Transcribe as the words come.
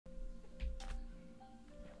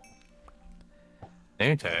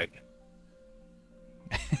Name tag.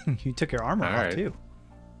 You took your armor off too.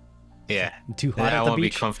 Yeah. Too hot at the beach. I want to be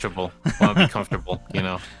comfortable. I want to be comfortable, you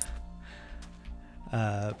know.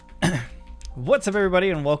 What's up, everybody,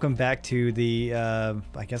 and welcome back to the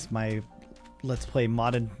I guess my Let's Play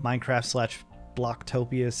modded Minecraft /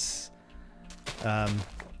 Blocktopius.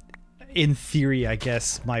 In theory, I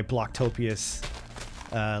guess my Blocktopius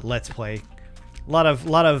Let's Play. A lot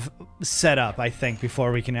of setup, I think,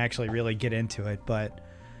 before we can actually really get into it. But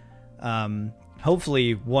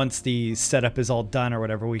hopefully, once the setup is all done or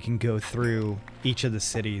whatever, we can go through each of the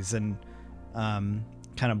cities and kind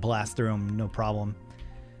of blast through them, no problem.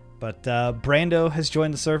 But Brando has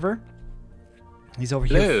joined the server. He's over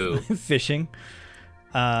here fishing.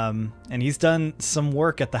 And he's done some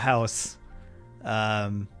work at the house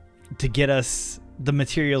to get us the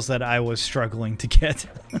materials that I was struggling to get,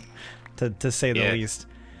 to say the least.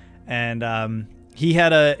 And he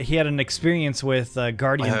had an experience with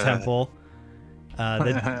Guardian Temple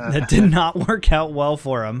that did not work out well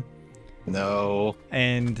for him. No.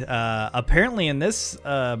 And apparently in this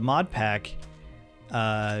mod pack,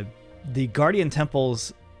 the Guardian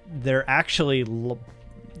Temples, they're actually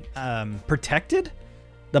protected.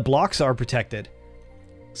 The blocks are protected,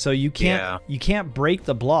 so you can't break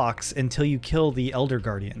the blocks until you kill the Elder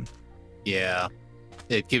Guardian. Yeah,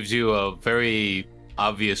 it gives you a very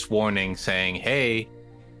obvious warning saying, hey,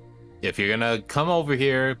 if you're gonna come over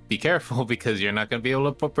here, be careful, because you're not gonna be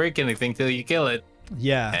able to break anything till you kill it.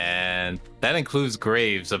 Yeah. And that includes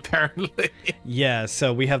graves, apparently. Yeah,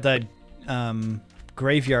 so we have that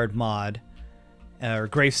graveyard mod, or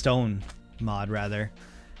gravestone mod, rather.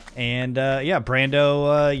 And yeah,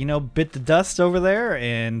 Brando, you know, bit the dust over there,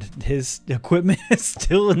 and his equipment is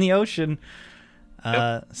still in the ocean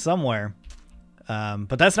somewhere.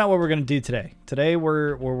 But that's not what we're gonna do today. Today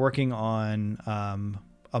we're working on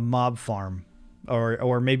a mob farm,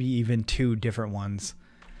 or maybe even 2 different ones.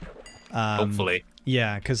 Hopefully.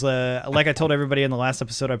 Yeah, because like I told everybody in the last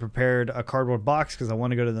episode, I prepared a cardboard box because I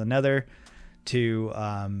want to go to the Nether to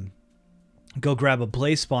go grab a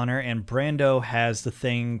blaze spawner, and Brando has the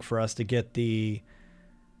thing for us to get the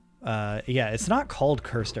yeah, it's not called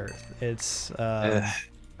Cursed Earth. It's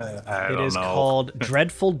it is called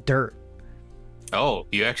Dreadful Dirt. Oh,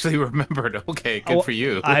 you actually remembered. Okay, good for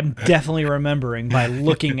you. I'm definitely remembering by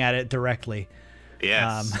looking at it directly.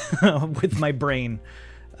 Yes. With my brain.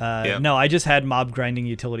 No, I just had mob grinding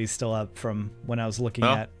utilities still up from when I was looking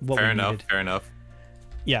at what we needed. Fair enough.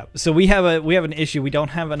 Yeah, so we have an issue. We don't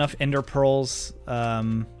have enough ender pearls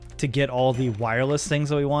to get all the wireless things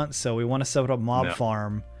that we want. So we want to set up a mob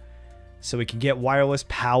farm so we can get wireless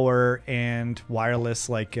power and wireless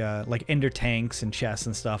like ender tanks and chests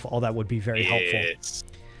and stuff. All that would be very helpful.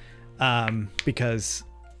 Because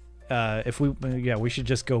if we should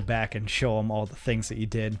just go back and show them all the things that you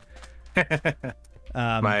did.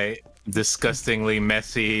 My disgustingly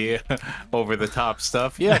messy, over the top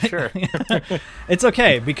stuff. Yeah, sure. It's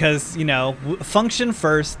okay, because, you know, function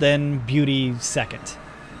first, then beauty second.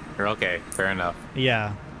 Okay, fair enough.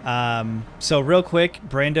 Yeah. So real quick,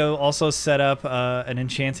 Brando also set up an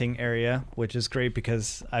enchanting area, which is great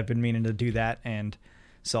because I've been meaning to do that, and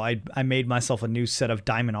so I made myself a new set of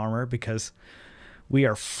diamond armor because we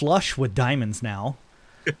are flush with diamonds now.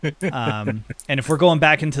 And if we're going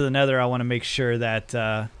back into the Nether, I want to make sure that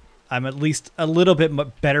I'm at least a little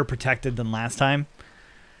bit better protected than last time.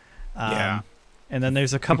 Yeah. And then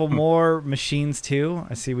there's a couple more machines too.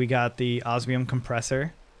 I see we got the osmium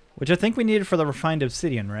compressor, which I think we needed for the refined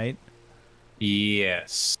obsidian, right?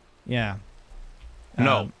 Yes. Yeah.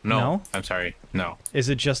 No. I'm sorry. No. Is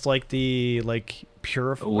it just like the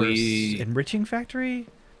enriching factory?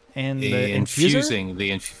 And the infusing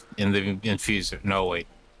the infuser. No, wait.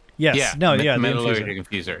 Yes. Yeah. No. Yeah. Metallurgic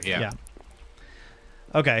infuser. Yeah.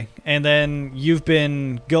 Okay. And then you've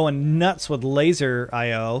been going nuts with laser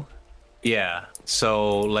IO. Yeah.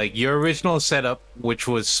 So, like, your original setup, which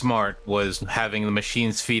was smart, was having the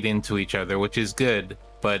machines feed into each other, which is good,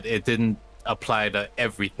 but it didn't apply to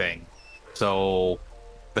everything. So,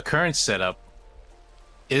 the current setup,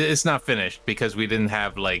 it's not finished because we didn't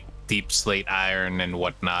have like deep slate iron and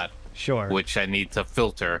whatnot. Sure. Which I need to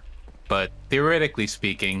filter. But theoretically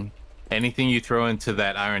speaking, anything you throw into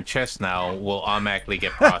that iron chest now will automatically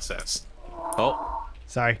get processed. Oh.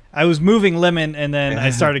 Sorry. I was moving Lemon and then I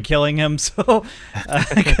started killing him, so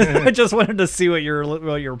I just wanted to see what you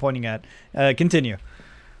were pointing at. Continue.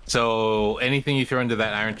 So anything you throw into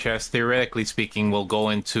that iron chest, theoretically speaking, will go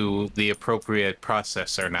into the appropriate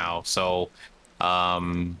processor now. So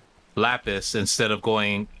lapis, instead of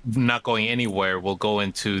not going anywhere, will go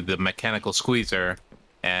into the mechanical squeezer,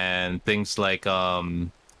 and things like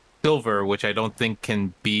silver, which I don't think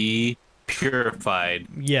can be purified,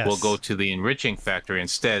 will go Yes. to the enriching factory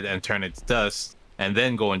instead and turn it to dust, and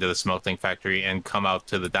then go into the smelting factory and come out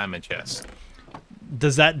to the diamond chest.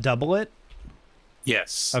 Does that double it?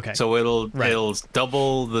 Yes. Okay. So Right. it'll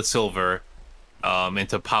double the silver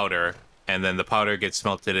into powder, and then the powder gets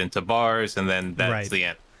smelted into bars, and then that's Right. the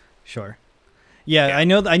end. Sure. Yeah, Yeah.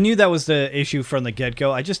 I knew that was the issue from the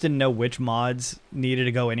get-go. I just didn't know which mods needed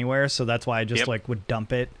to go anywhere, so that's why I just Yep. like would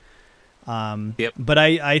dump it. Yep. But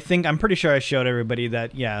I think I'm pretty sure I showed everybody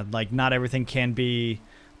that yeah, like not everything can be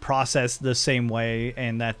processed the same way,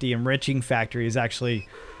 and that the enriching factory is actually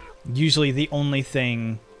usually the only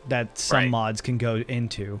thing that some Right. mods can go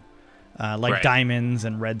into, like Right. diamonds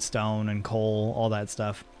and redstone and coal, all that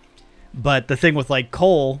stuff. But the thing with like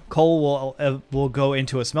coal will go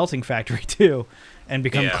into a smelting factory too, and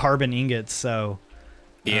become Yeah. carbon ingots. So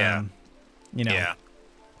Yeah. you know. Yeah.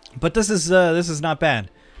 But this is not bad.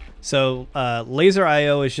 So laser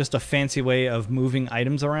IO is just a fancy way of moving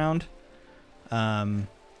items around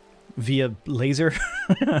via laser.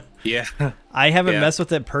 Yeah. I haven't Yeah. messed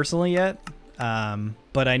with it personally yet,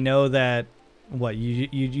 but I know that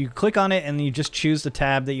you click on it and you just choose the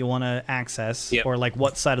tab that you want to access, Yep. or like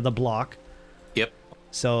what side of the block. Yep.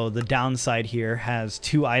 So the downside here has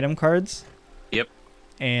 2 item cards, Yep.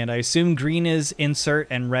 and I assume green is insert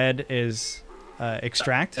and red is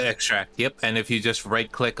extract. Extract. Yep. And if you just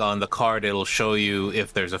right click on the card, it'll show you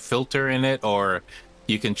if there's a filter in it, or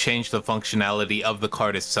you can change the functionality of the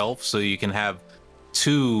card itself. So you can have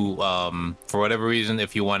 2, for whatever reason,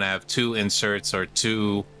 if you want to have 2 inserts or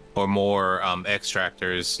 2 or more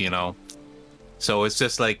extractors, you know. So it's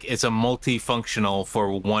just like it's a multifunctional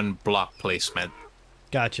for one block placement.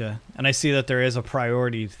 Gotcha. And I see that there is a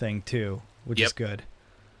priority thing too, which is Yep. good.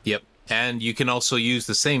 Yep. And you can also use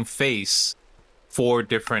the same face for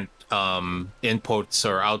different inputs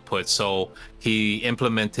or outputs. So he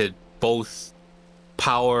implemented both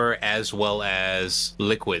power as well as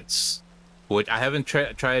liquids, which I haven't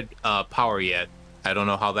tried power yet. I don't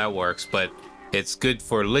know how that works, but it's good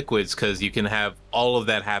for liquids because you can have all of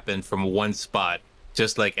that happen from one spot,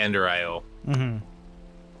 just like Ender IO.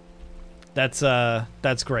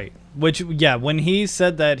 That's great. Which yeah, when he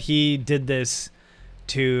said that he did this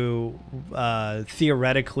to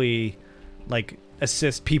theoretically like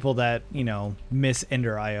assist people that, you know, miss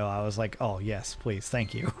Ender IO, I was like, oh yes, please,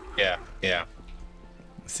 thank you. Yeah, yeah.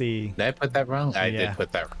 See, Did I put that wrong? I Yeah. did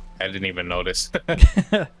put that wrong. I didn't even notice.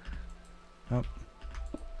 oh.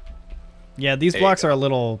 Yeah, these There you blocks go. are a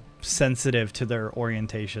little sensitive to their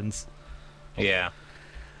orientations. Yeah.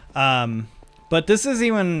 But this is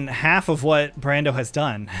even half of what Brando has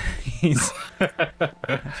done. He's,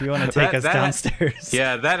 if you want to take us downstairs.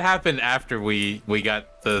 Yeah, that happened after we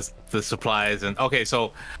got the supplies. And okay,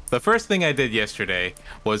 so the first thing I did yesterday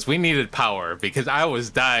was we needed power because I was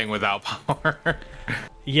dying without power.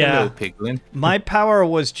 Yeah. Hello, Piglin. My power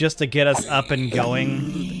was just to get us up and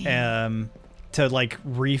going, to like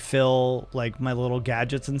refill like my little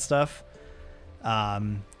gadgets and stuff.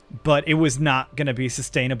 But it was not going to be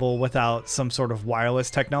sustainable without some sort of wireless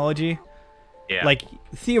technology. Yeah. Like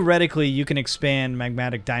theoretically, you can expand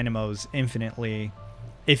magmatic dynamos infinitely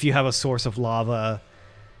if you have a source of lava,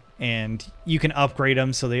 and you can upgrade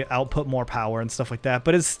them so they output more power and stuff like that.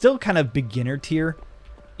 But it's still kind of beginner tier.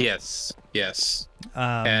 Yes. Yes.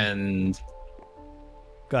 Um, And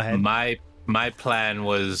Go ahead. my plan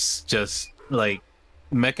was just like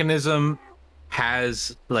Mechanism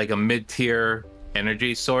has like a mid-tier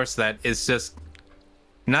energy source that is just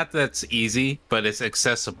not that's easy, but it's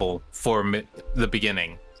accessible for the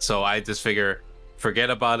beginning. So I just figure, forget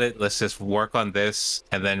about it. Let's just work on this,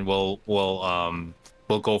 and then we'll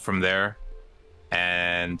go from there.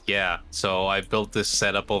 And yeah, so I built this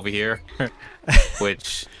setup over here,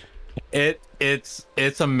 which it's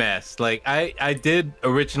a mess. Like I did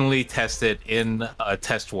originally test it in a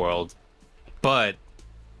test world, but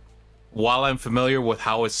while I'm familiar with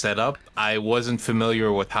how it's set up, I wasn't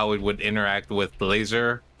familiar with how it would interact with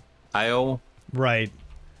laser IO. Right.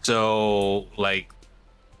 So like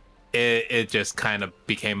it just kind of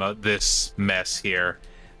became this mess here.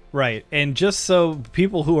 Right. And just so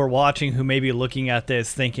people who are watching who may be looking at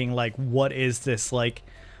this thinking like, what is this like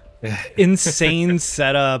insane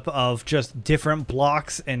setup of just different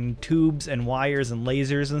blocks and tubes and wires and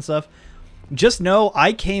lasers and stuff? Just know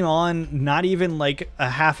I came on not even like a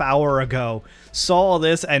half hour ago, saw all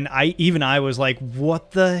this, and I was like,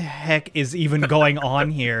 what the heck is even going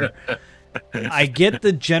on here? I get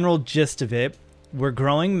the general gist of it. We're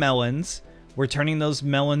growing melons. We're turning those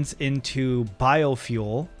melons into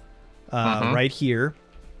biofuel right here.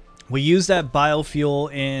 We use that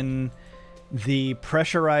biofuel in the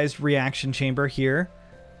pressurized reaction chamber here,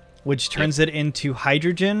 which turns it into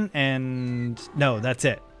hydrogen and no, that's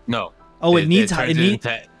it. No. Oh, it needs needs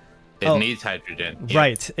hydrogen. Yeah.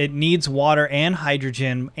 Right. It needs water and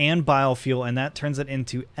hydrogen and biofuel, and that turns it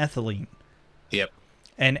into ethylene. Yep.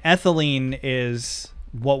 And ethylene is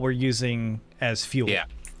what we're using as fuel. Yeah.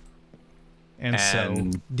 And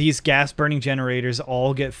so these gas burning generators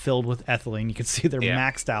all get filled with ethylene. You can see they're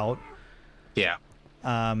maxed out. Yeah.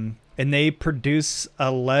 And they produce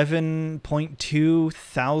 11.2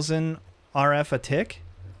 thousand RF a tick.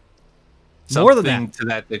 More than that. To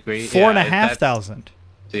that degree. 4,500.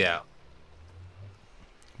 Yeah.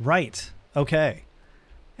 Right. Okay.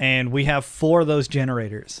 And we have 4 of those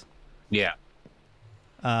generators. Yeah.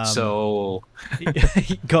 So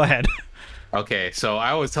go ahead. Okay, so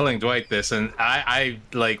I was telling Dwight this, and I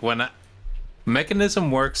like when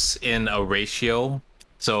mechanism works in a ratio.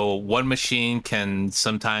 So one machine can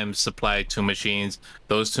sometimes supply 2 machines.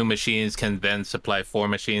 Those 2 machines can then supply 4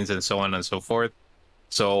 machines, and so on and so forth.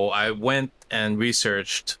 So I went and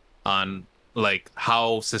researched on like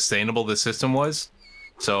how sustainable the system was.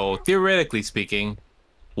 So theoretically speaking,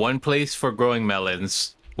 one place for growing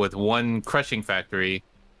melons with 1 crushing factory,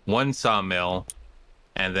 1 sawmill,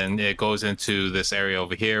 and then it goes into this area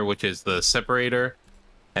over here, which is the separator,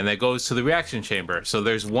 and that goes to the reaction chamber. So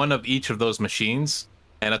there's 1 of each of those machines.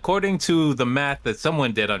 And according to the math that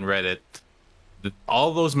someone did on Reddit,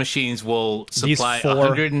 all those machines will supply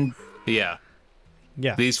 100. Yeah.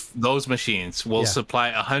 Those machines will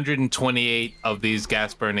supply 128 of these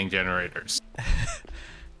gas burning generators.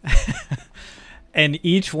 And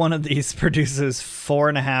each one of these produces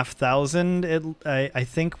 4,500. I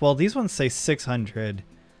think. Well, these ones say 600.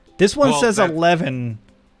 This one says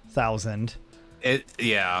 11,000.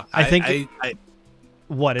 Yeah. I think.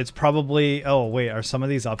 What? It's probably. Oh wait, are some of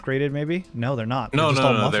these upgraded? Maybe. No, they're not. No,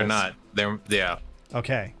 they're not. They're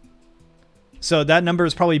Okay. So that number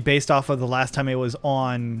is probably based off of the last time it was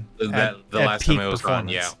on. The last time it was on.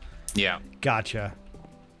 Yeah. Yeah. Gotcha.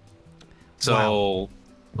 So,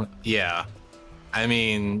 yeah. I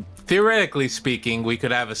mean, theoretically speaking, we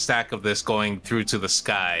could have a stack of this going through to the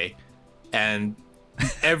sky, and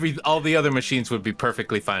all the other machines would be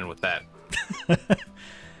perfectly fine with that.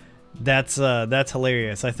 That's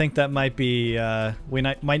hilarious. I think that might be we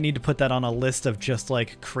might need to put that on a list of just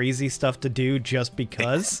like crazy stuff to do just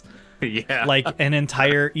because. Yeah. Like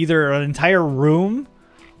either an entire room.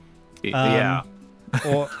 Yeah.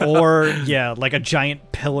 or yeah, like a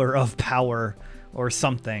giant pillar of power or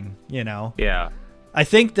something, you know. Yeah. I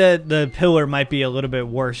think that the pillar might be a little bit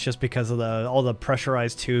worse just because of all the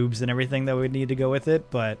pressurized tubes and everything that would need to go with it,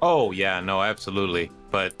 but oh yeah, no, absolutely.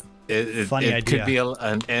 But it could be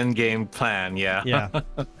an end game plan, yeah.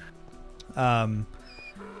 Yeah.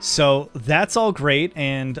 So that's all great,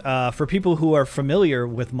 and for people who are familiar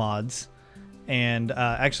with mods, and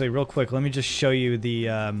actually real quick, let me just show you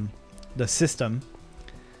the system,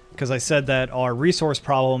 because I said that our resource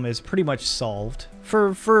problem is pretty much solved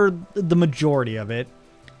for the majority of it.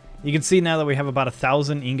 You can see now that we have about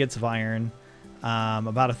 1,000 ingots of iron,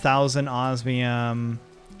 about 1,000 osmium.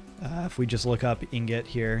 If we just look up ingot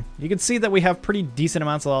here, you can see that we have pretty decent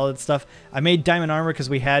amounts of all that stuff. I made diamond armor because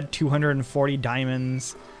we had 240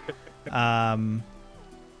 diamonds.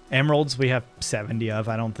 Emeralds we have 70 of.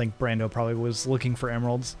 I don't think Brando probably was looking for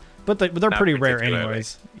emeralds, but they're pretty rare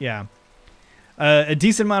anyways. Yeah. A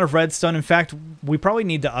decent amount of redstone. In fact, we probably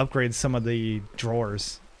need to upgrade some of the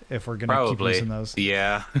drawers if we're gonna keep using those.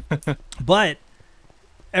 Yeah. But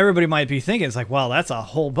everybody might be thinking, it's like, wow, that's a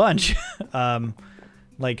whole bunch.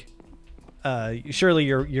 Surely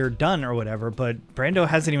you're done or whatever, but Brando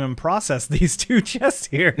hasn't even processed these 2 chests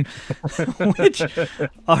here, which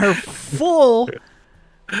are full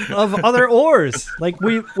of other ores. Like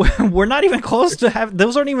we're not even close to have.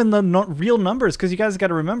 Those aren't even the real numbers, because you guys got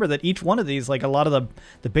to remember that each one of these, like a lot of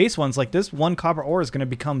the base ones, like this 1 copper ore is going to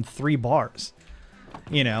become 3 bars.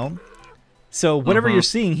 You know, so whatever you're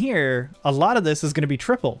seeing here, a lot of this is going to be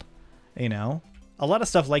tripled. You know, a lot of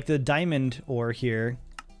stuff like the diamond ore here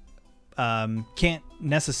can't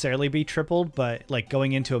necessarily be tripled, but like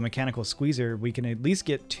going into a mechanical squeezer, we can at least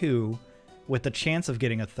get 2 with the chance of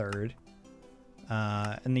getting a 3rd.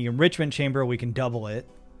 In the enrichment chamber, we can double it.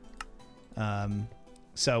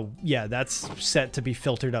 So yeah, that's set to be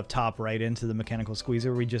filtered up top right into the mechanical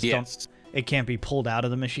squeezer. We just don't. It can't be pulled out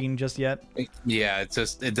of the machine just yet. Yeah, it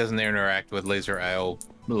doesn't interact with laser IO.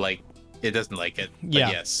 Like it doesn't like it. But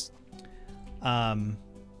yeah. Yes.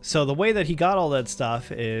 So the way that he got all that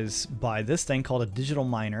stuff is by this thing called a digital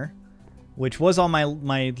miner, which was on my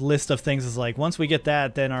list of things. Is like, once we get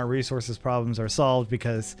that, then our resources problems are solved,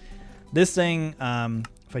 because this thing,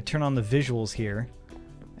 if I turn on the visuals here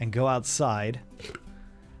and go outside,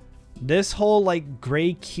 this whole like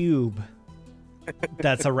gray cube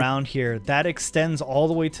that's around here, that extends all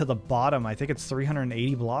the way to the bottom. I think it's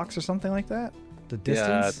 380 blocks or something like that. The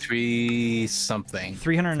distance? Yeah, 319.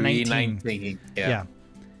 319. Yeah.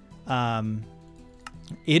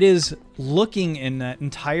 It is looking in that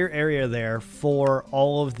entire area there for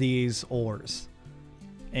all of these ores.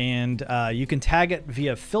 And you can tag it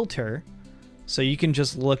via filter. So you can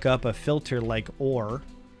just look up a filter like ore.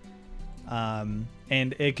 And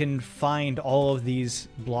it can find all of these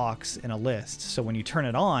blocks in a list. So when you turn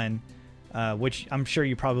it on, which I'm sure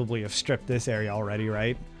you probably have stripped this area already,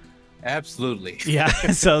 right? Absolutely. Yeah.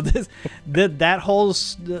 So that whole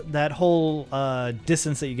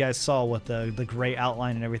distance that you guys saw with the gray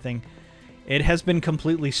outline and everything, it has been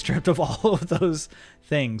completely stripped of all of those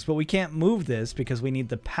things. But we can't move this because we need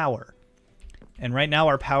the power. And right now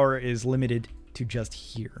our power is limited to just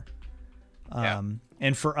here. And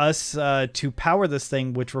for us to power this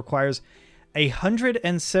thing, which requires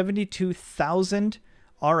 172,000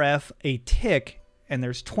 RF a tick, and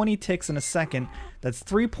there's 20 ticks in a second, that's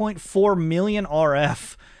 3.4 million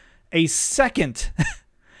RF a second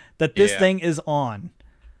that this thing is on.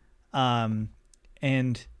 And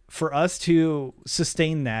for us to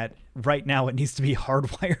sustain that, right now it needs to be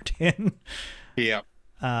hardwired in. Yeah.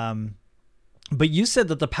 But you said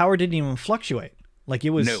that the power didn't even fluctuate. Like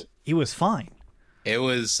it was, it was fine. It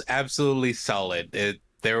was absolutely solid.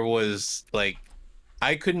 There was like,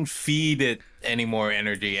 I couldn't feed it any more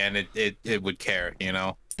energy, and it would care, you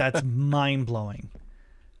know? That's mind blowing.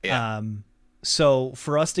 Yeah. So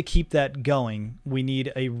for us to keep that going, we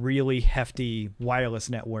need a really hefty wireless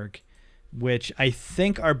network, which I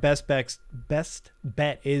think our best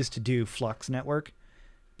bet is to do Flux network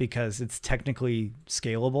because it's technically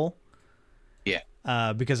scalable.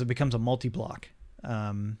 Yeah. Because it becomes a multi-block.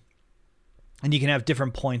 And you can have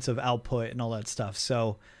different points of output and all that stuff.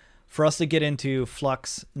 So for us to get into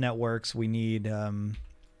Flux networks, we need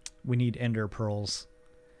Ender Pearls.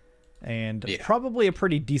 And probably a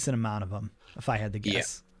pretty decent amount of them, if I had to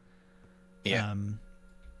guess. Yeah.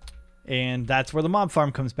 And that's where the mob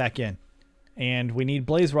farm comes back in. And we need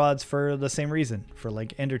blaze rods for the same reason, for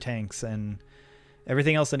like ender tanks and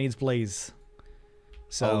everything else that needs blaze.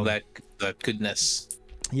 So all that goodness.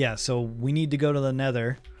 Yeah, so we need to go to the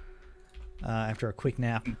nether after a quick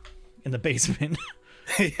nap in the basement.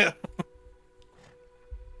 Yeah.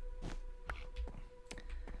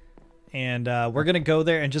 And we're going to go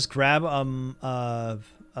there and just grab a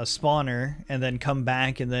spawner and then come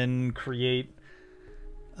back and then create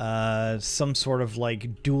some sort of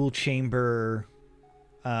like dual chamber.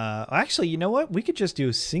 Actually, you know what? We could just do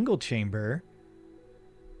a single chamber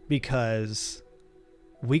because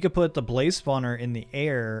we could put the blaze spawner in the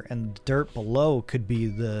air and the dirt below could be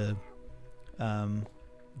the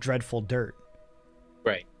dreadful dirt.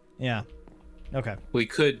 Right. Yeah. Okay. We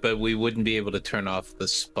could, but we wouldn't be able to turn off the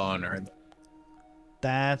spawner.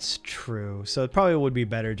 That's true. So it probably would be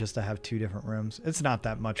better just to have two different rooms. It's not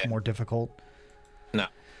that much more difficult. No.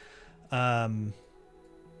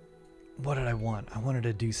 What did I want? I wanted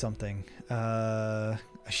to do something. A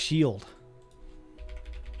shield.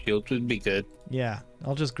 Shield would be good. Yeah.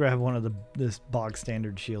 I'll just grab one of this bog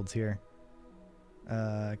standard shields here.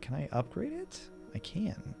 Can I upgrade it? I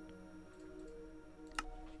can.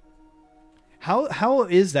 How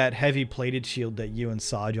is that heavy plated shield that you and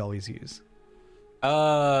Saj always use?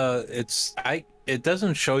 It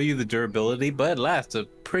doesn't show you the durability, but it lasts a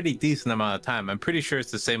pretty decent amount of time. I'm pretty sure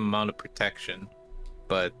it's the same amount of protection,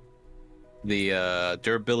 but the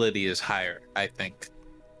durability is higher, I think.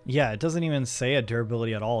 Yeah, it doesn't even say a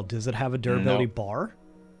durability at all. Does it have a durability bar?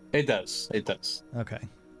 It does. It does. Okay.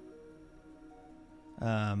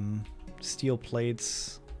 Steel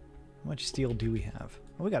plates. How much steel do we have?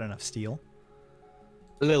 Oh, we got enough steel.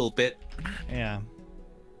 A little bit. Yeah.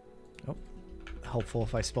 Oh, helpful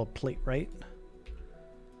if I spelled plate right.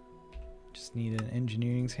 Just need an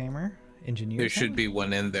engineering's hammer. There should be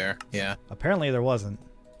one in there. Yeah. Apparently there wasn't.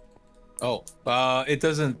 Oh, it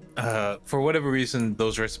doesn't. For whatever reason,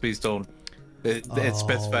 those recipes don't. It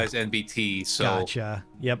specifies NBT. So. Gotcha.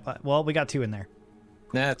 Yep. Well, we got two in there.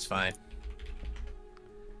 That's fine.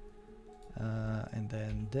 And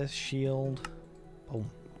then this shield. Oh,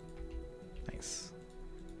 nice.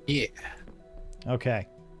 Yeah. Okay.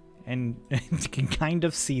 And you can kind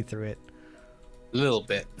of see through it. A little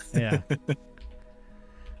bit. Yeah.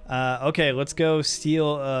 Okay, let's go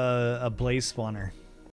steal a blaze spawner.